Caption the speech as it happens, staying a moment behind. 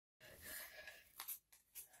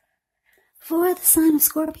For the sign of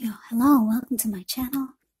Scorpio, hello, welcome to my channel.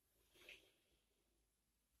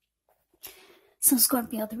 So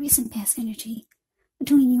Scorpio, the recent past energy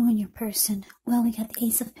between you and your person, well, we got the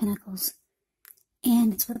Ace of Pentacles,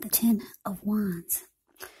 and it's with the Ten of Wands.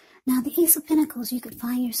 Now, the Ace of Pentacles, you could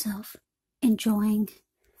find yourself enjoying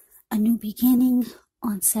a new beginning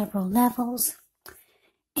on several levels,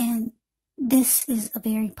 and this is a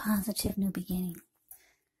very positive new beginning.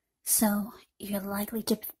 So you're likely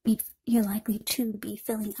to be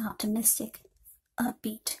feeling optimistic,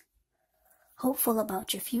 upbeat, hopeful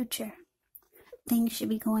about your future. Things should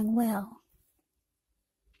be going well.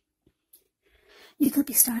 You could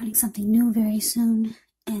be starting something new very soon,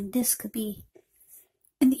 and this could be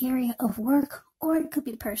in the area of work, or it could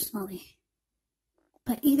be personally.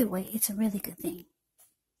 But either way, it's a really good thing.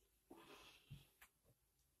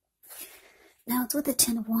 Now, it's with the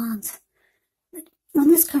Ten of Wands. When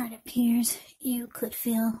this card appears, you could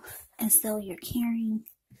feel as though you're carrying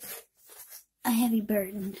a heavy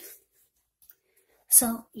burden.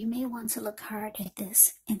 So you may want to look hard at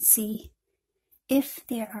this and see if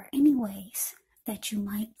there are any ways that you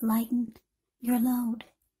might lighten your load,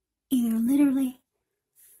 either literally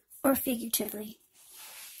or figuratively.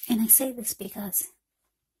 And I say this because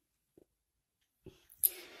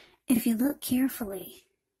if you look carefully,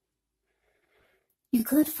 you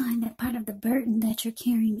could find that part of the burden that you're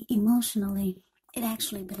carrying emotionally, it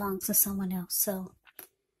actually belongs to someone else. So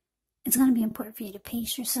it's going to be important for you to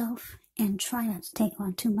pace yourself and try not to take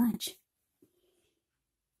on too much.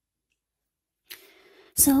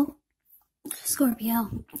 So,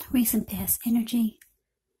 Scorpio, recent past energy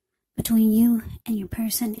between you and your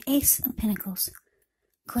person, Ace of Pentacles,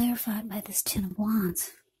 clarified by this Ten of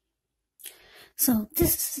Wands. So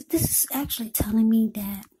this is actually telling me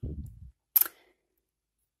that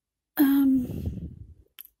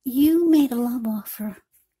you made a love offer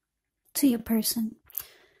to your person.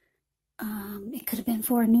 It could have been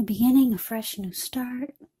for a new beginning, a fresh new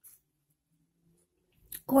start,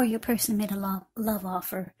 or your person made a love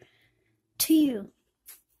offer to you.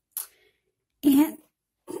 And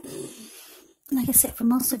like I said, for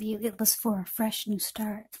most of you, it was for a fresh new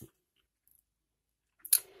start.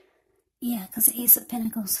 Yeah, because the Ace of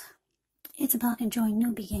Pentacles, it's about enjoying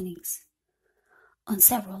new beginnings on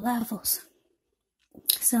several levels.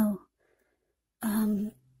 So,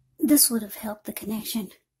 this would have helped the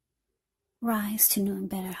connection rise to new and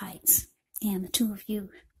better heights, and the two of you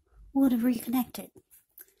would have reconnected.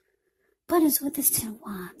 But it's with this Ten of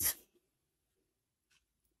Wands.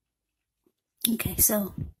 Okay,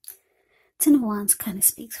 so Ten of Wands kind of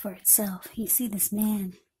speaks for itself. You see this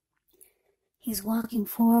man, he's walking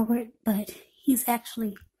forward, but he's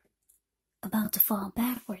actually about to fall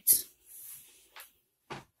backwards.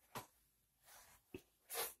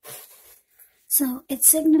 So it's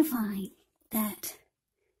signifying that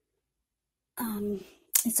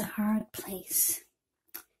it's a hard place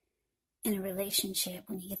in a relationship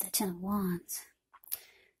when you get the Ten of Wands.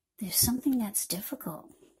 There's something that's difficult.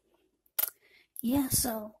 Yeah,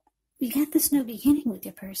 so you got this new beginning with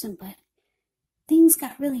your person, but things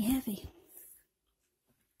got really heavy.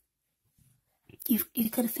 You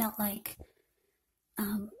could have felt like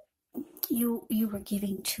you were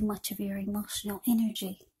giving too much of your emotional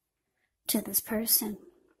energy to this person,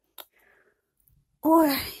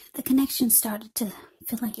 or the connection started to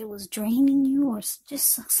feel like it was draining you, or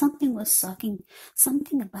just something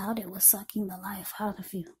about it was sucking the life out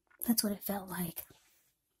of you. That's what it felt like.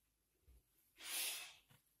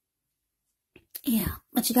 Yeah,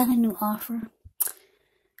 but you got a new offer,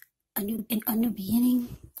 a new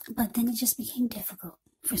beginning, but then it just became difficult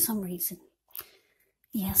for some reason.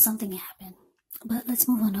 Yeah, something happened. But let's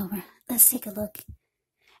move on over. Let's take a look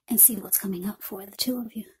and see what's coming up for the two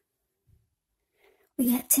of you.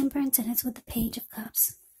 We got Temperance, and it's with the Page of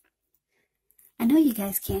Cups. I know you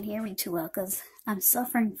guys can't hear me too well because I'm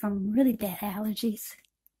suffering from really bad allergies,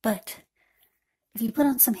 but if you put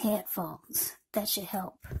on some headphones, that should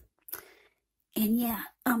help. And yeah,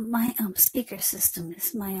 my speaker system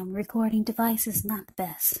is, my recording device is not the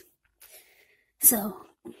best. So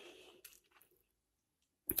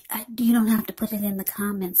you don't have to put it in the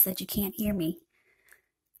comments that you can't hear me,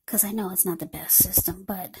 because I know it's not the best system.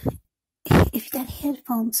 But if you got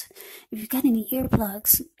headphones, if you've got any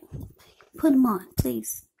earplugs, put them on,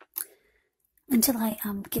 please, until I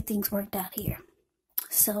get things worked out here.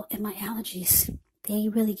 So, and my allergies, they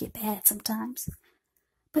really get bad sometimes.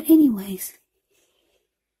 But anyways,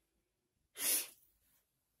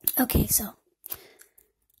 okay, so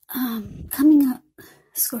coming up,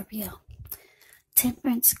 Scorpio,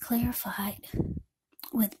 Temperance clarified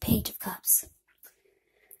with Page of Cups.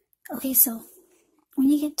 Okay, so when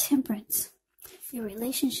you get Temperance Your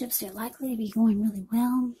relationships are likely to be going really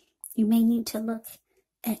well. You may need to look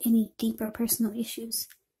at any deeper personal issues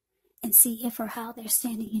and see if or how they're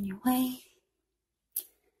standing in your way.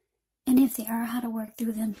 And if they are, how to work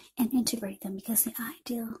through them and integrate them, because the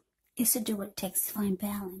ideal is to do what it takes to find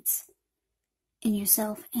balance in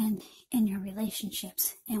yourself and in your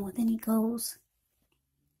relationships and with any goals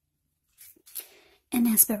and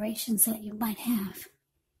aspirations that you might have.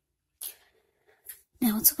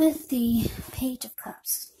 Now it's with the Page of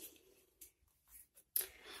Cups.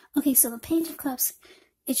 Okay, so the Page of Cups,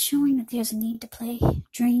 it's showing that there's a need to play,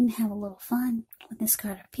 dream, have a little fun when this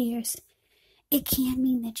card appears. It can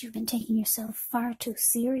mean that you've been taking yourself far too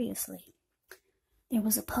seriously. There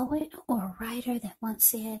was a poet or a writer that once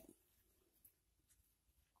said,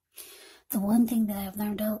 the one thing that I've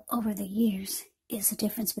learned over the years is the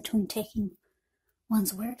difference between taking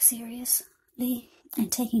one's work seriously and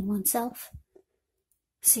taking oneself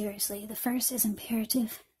seriously. The first is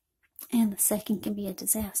imperative, and the second can be a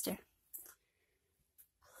disaster.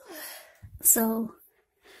 So,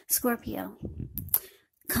 Scorpio,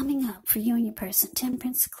 coming up for you and your person,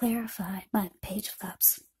 temperance clarified by the Page of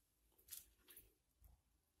Cups.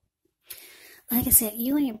 Like I said,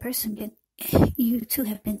 you and your person, you two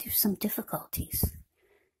have been through some difficulties.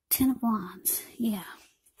 10 of Wands, yeah.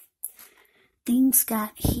 Things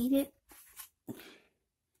got heated,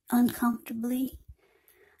 uncomfortably.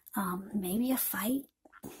 Maybe a fight.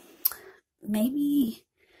 Maybe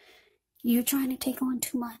you're trying to take on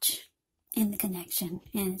too much in the connection,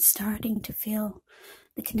 and it's starting to feel,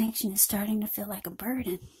 the connection is starting to feel like a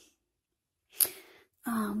burden.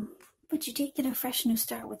 But you did get a fresh new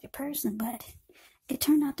start with your person, but it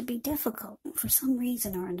turned out to be difficult for some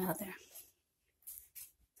reason or another.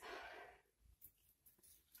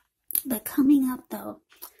 But coming up though,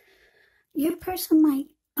 your person might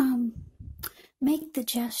make the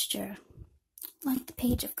gesture, like the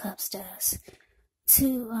Page of Cups does,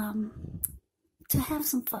 to have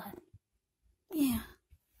some fun. Yeah.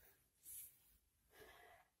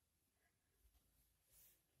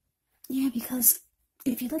 Yeah, because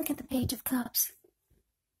if you look at the Page of Cups,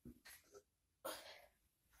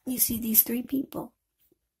 you see these 3 people.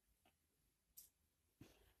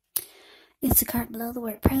 It's a card below the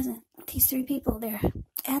word present. These 3 people, they're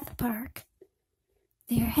at the park.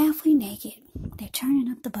 They're halfway naked. They're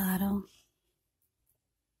turning up the bottle.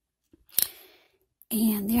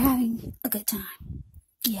 And they're having a good time.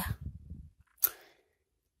 Yeah.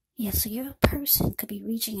 Yeah, so your person could be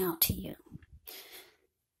reaching out to you.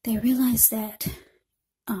 They realize that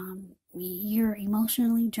you're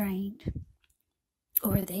emotionally drained,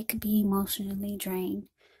 or they could be emotionally drained,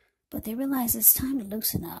 but they realize it's time to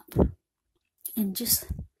loosen up and just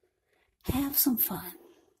have some fun.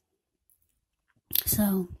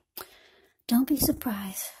 So don't be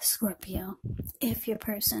surprised, Scorpio, if your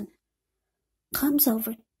person comes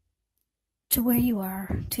over to where you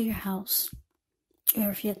are, to your house, or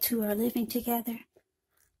if you two are living together.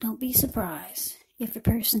 Don't be surprised if a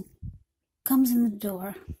person comes in the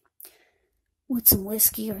door with some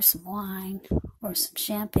whiskey or some wine or some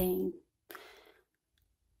champagne,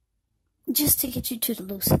 just to get you two to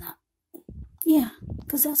loosen up. Yeah,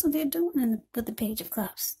 because that's what they're doing with the Page of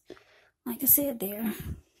Cups. Like I said, they're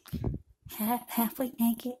halfway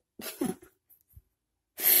naked.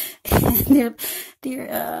 And they're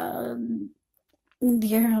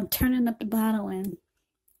turning up the bottle, and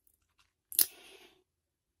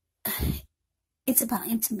it's about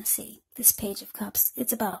intimacy. This Page of Cups,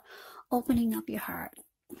 it's about opening up your heart,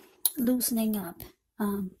 loosening up.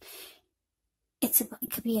 It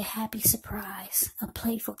could be a happy surprise, a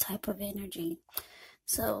playful type of energy.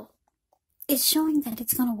 So it's showing that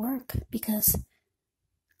it's going to work, because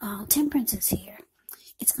temperance is here.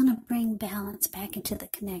 It's going to bring balance back into the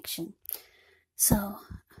connection. So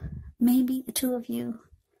maybe the two of you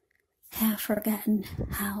have forgotten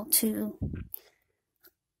how to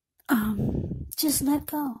just let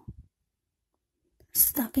go.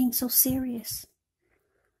 Stop being so serious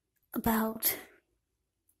about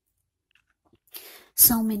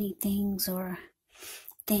so many things or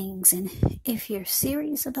things. And if you're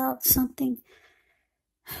serious about something,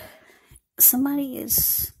 somebody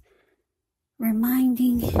is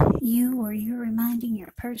reminding you, or you're reminding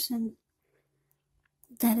your person,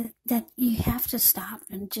 that you have to stop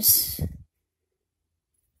and just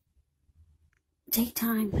take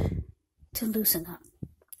time to loosen up,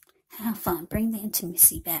 have fun, bring the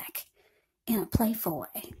intimacy back in a playful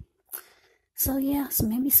way. So yeah, so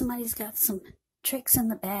maybe somebody's got some tricks in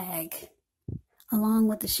the bag along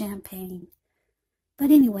with the champagne.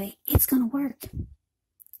 But anyway, it's gonna work.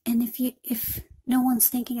 And if no one's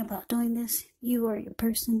thinking about doing this, you or your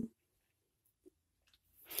person,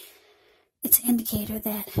 it's an indicator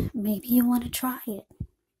that maybe you want to try it.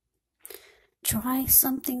 Try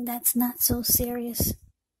something that's not so serious.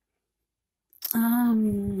 I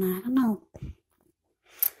don't know.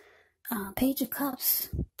 Page of Cups,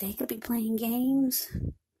 they could be playing games.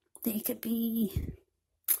 They could be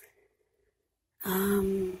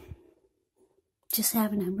just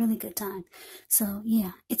having a really good time. So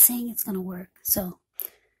yeah, it's saying it's going to work. So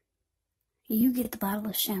you get the bottle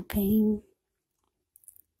of champagne,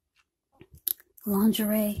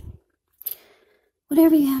 lingerie,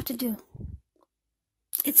 whatever you have to do.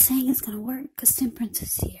 It's saying it's going to work because Temperance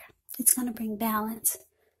is here. It's going to bring balance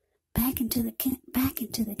back into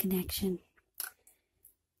the connection.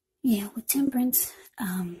 Yeah, with Temperance,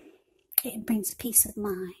 it brings peace of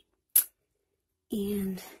mind,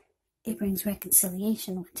 and it brings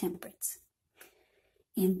reconciliation with Temperance,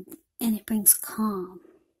 and it brings calm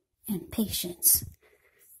and patience.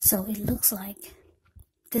 So it looks like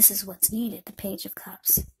this is what's needed, the Page of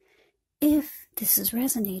Cups. If this is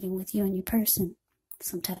resonating with you and your person,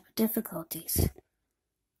 some type of difficulties,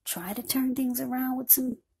 try to turn things around with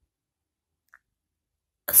some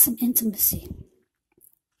intimacy,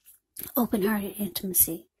 open-hearted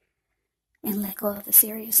intimacy, and let go of the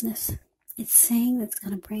seriousness. It's saying it's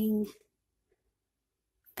going to bring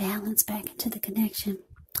balance back into the connection.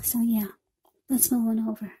 So yeah, let's move on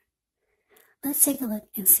over. Let's take a look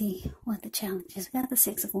and see what the challenge is. We got the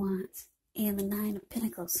Six of Wands and the Nine of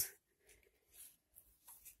Pentacles.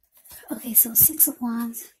 Okay, so Six of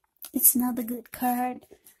Wands, it's another good card.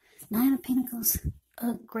 Nine of Pentacles,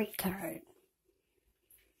 a great card.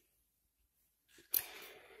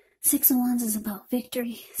 Six of Wands is about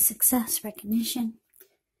victory, success, recognition.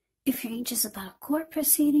 If you're anxious about a court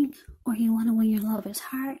proceeding or you want to win your lover's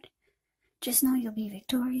heart, just know you'll be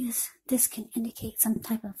victorious. This can indicate some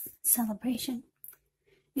type of celebration.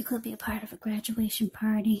 You could be a part of a graduation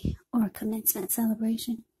party or a commencement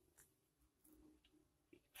celebration.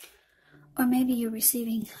 Or maybe you're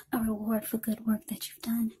receiving a reward for good work that you've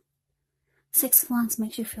done. Six of Wands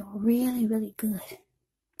makes you feel really, really good.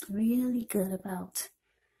 Really good about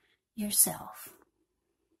yourself.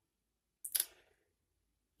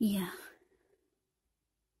 Yeah.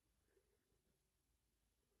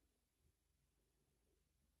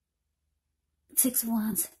 Six of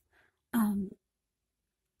Wands.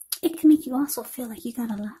 It can make you also feel like you got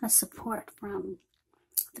a lot of support from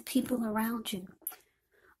the people around you.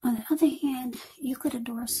 On the other hand, you could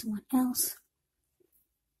adore someone else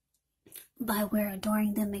by where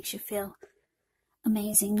adoring them makes you feel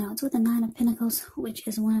amazing. Now, it's with the Nine of Pentacles, which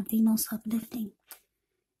is one of the most uplifting,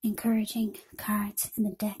 encouraging cards in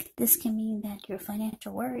the deck. This can mean that your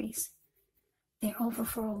financial worries, they're over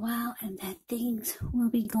for a while, and that things will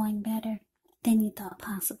be going better than you thought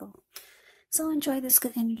possible. So enjoy this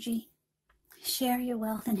good energy. Share your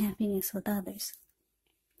wealth and happiness with others.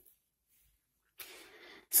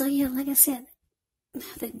 So yeah, like I said,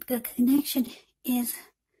 the connection is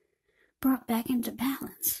brought back into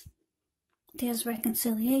balance. There's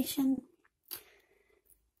reconciliation.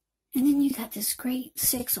 And then you got this great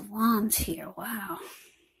Six of Wands here. Wow.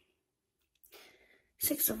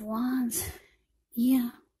 Six of Wands.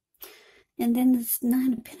 Yeah. And then this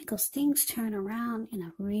Nine of Pentacles. Things turn around in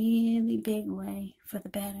a really big way for the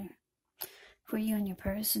better. For you and your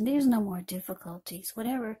person. There's no more difficulties.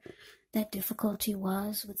 Whatever that difficulty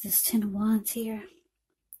was with this Ten of Wands here,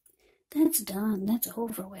 that's done. That's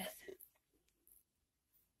over with.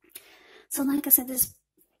 So like I said, this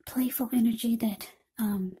playful energy that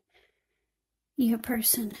your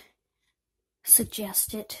person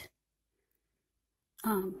suggested,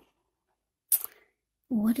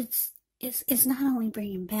 what it's not only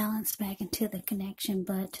bringing balance back into the connection,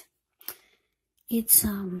 but it's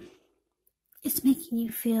making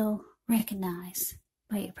you feel recognized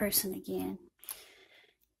by your person again.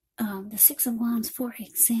 The Six of Wands, for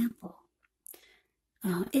example,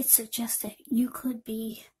 it suggests that you could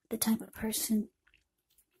be the type of person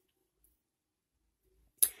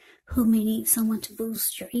who may need someone to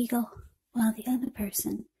boost your ego, while the other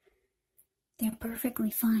person, they're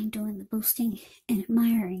perfectly fine doing the boosting and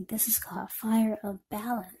admiring. This is called fire of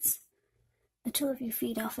balance. The two of you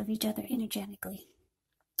feed off of each other energetically.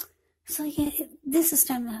 So yeah, this is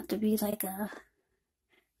turning out to be like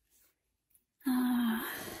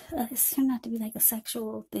it's turned out to be like a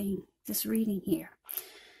sexual thing, this reading here.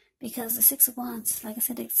 Because the Six of Wands, like I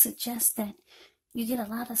said, it suggests that you get a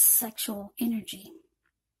lot of sexual energy.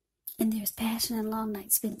 And there's passion and long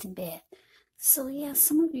nights spent in bed. So yeah,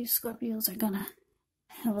 some of you Scorpios are going to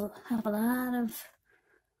have a lot of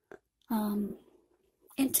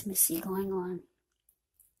intimacy going on.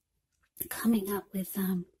 Coming up with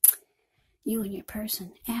you and your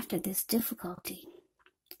person after this difficulty.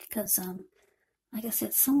 Because, like I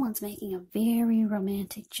said, someone's making a very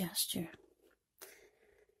romantic gesture.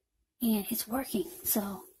 And it's working.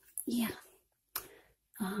 So, yeah.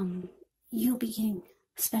 You'll be getting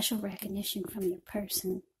special recognition from your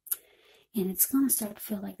person. And it's going to start to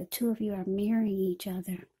feel like the two of you are mirroring each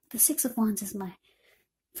other. The Six of Wands is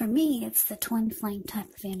for me, it's the twin flame type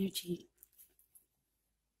of energy.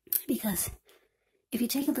 Because if you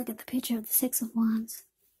take a look at the picture of the Six of Wands,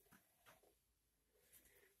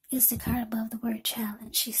 it's the card above the word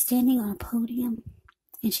challenge. She's standing on a podium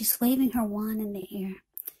and she's waving her wand in the air.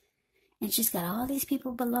 And she's got all these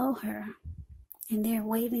people below her and they're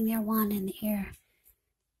waving their wand in the air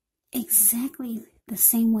exactly the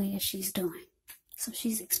same way as she's doing. So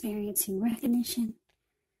she's experiencing recognition,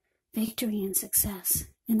 victory, and success.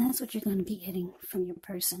 And that's what you're going to be getting from your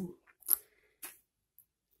person.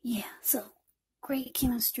 Yeah, so great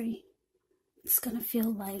chemistry. It's going to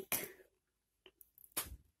feel like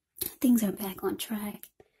things are back on track.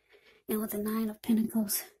 And with the Nine of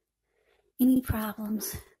Pentacles, any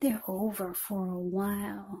problems, they're over for a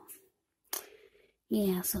while.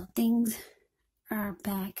 Yeah, so things are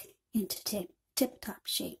back into tip-top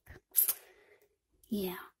shape.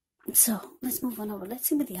 Yeah, so let's move on over. Let's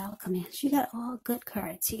see what the outcome is. You got all good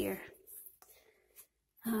cards here,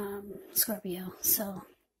 Scorpio. So,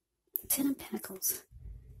 10 of Pentacles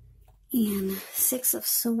and 6 of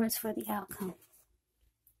Swords for the outcome.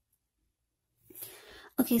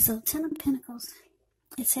 Okay, so 10 of Pentacles,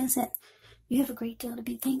 it says that you have a great deal to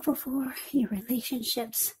be thankful for. Your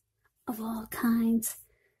relationships of all kinds,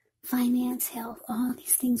 finance, health, all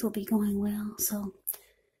these things will be going well. So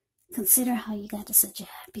consider how you got to such a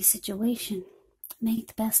happy situation. Make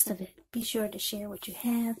the best of it. Be sure to share what you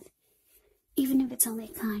have, even if it's only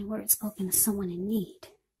a kind word spoken to someone in need,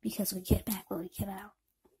 because we get back what we give out.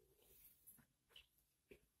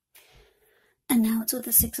 And now it's with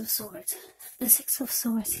the Six of Swords. The Six of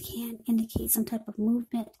Swords can indicate some type of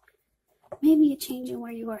movement, maybe a change in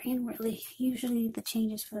where you are inwardly. Usually the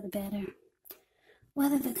change is for the better.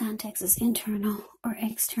 Whether the context is internal or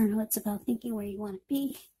external, it's about thinking where you want to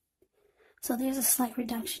be. So there's a slight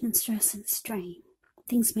reduction in stress and strain.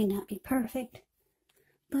 Things may not be perfect,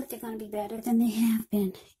 but they're going to be better than they have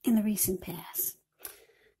been in the recent past.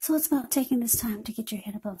 So it's about taking this time to get your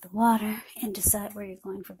head above the water and decide where you're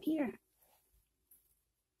going from here.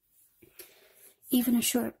 Even a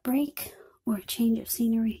short break or a change of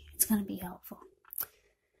scenery, it's going to be helpful.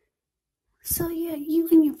 So yeah, you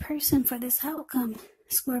and your person for this outcome,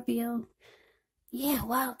 Scorpio. Yeah,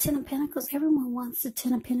 wow, 10 of Pentacles. Everyone wants the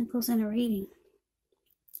 10 of Pentacles in a reading.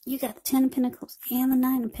 You got the 10 of Pentacles and the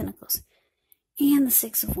 9 of Pentacles and the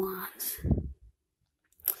 6 of Wands.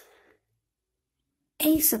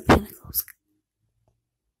 Ace of Pentacles.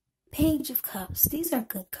 Page of Cups. These are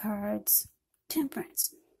good cards.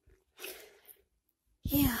 Temperance.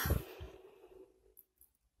 Yeah.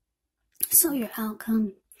 So your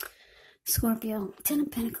outcome, Scorpio, 10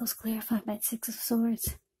 of Pentacles clarified by 6 of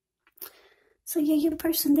Swords. So yeah, your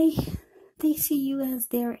person, they see you as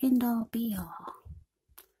their end-all be-all.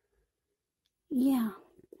 Yeah.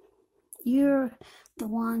 You're the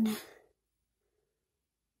one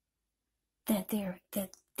that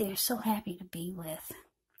they're so happy to be with.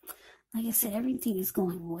 Like I said, everything is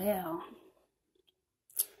going well.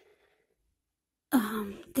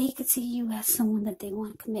 They could see you as someone that they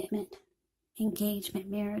want commitment, engagement,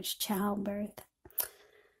 marriage, childbirth.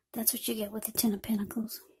 That's what you get with the 10 of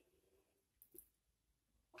Pentacles.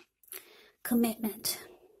 Commitment.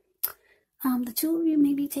 The two of you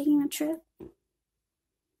may be taking a trip.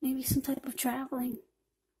 Maybe some type of traveling.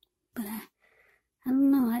 But I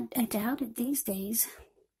don't know. I doubt it these days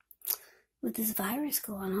with this virus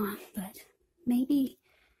going on. But maybe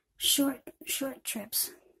short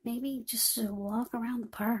trips. Maybe just to walk around the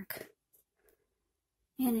park.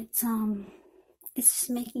 And it's just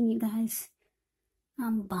making you guys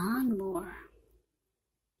bond more.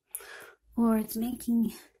 Or it's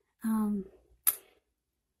making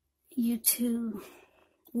you two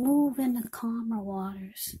move into calmer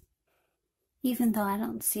waters. Even though I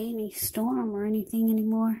don't see any storm or anything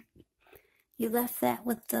anymore. You left that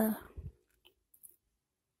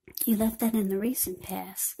in the recent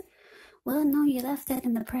past. Well, no, you left that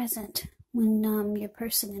in the present when your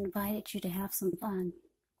person invited you to have some fun.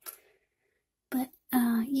 But,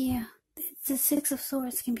 yeah, the 6 of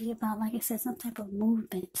Swords can be about, like I said, some type of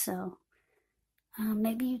movement. So,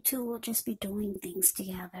 maybe you two will just be doing things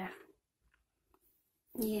together.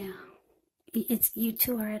 Yeah, you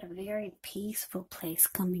two are at a very peaceful place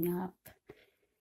coming up.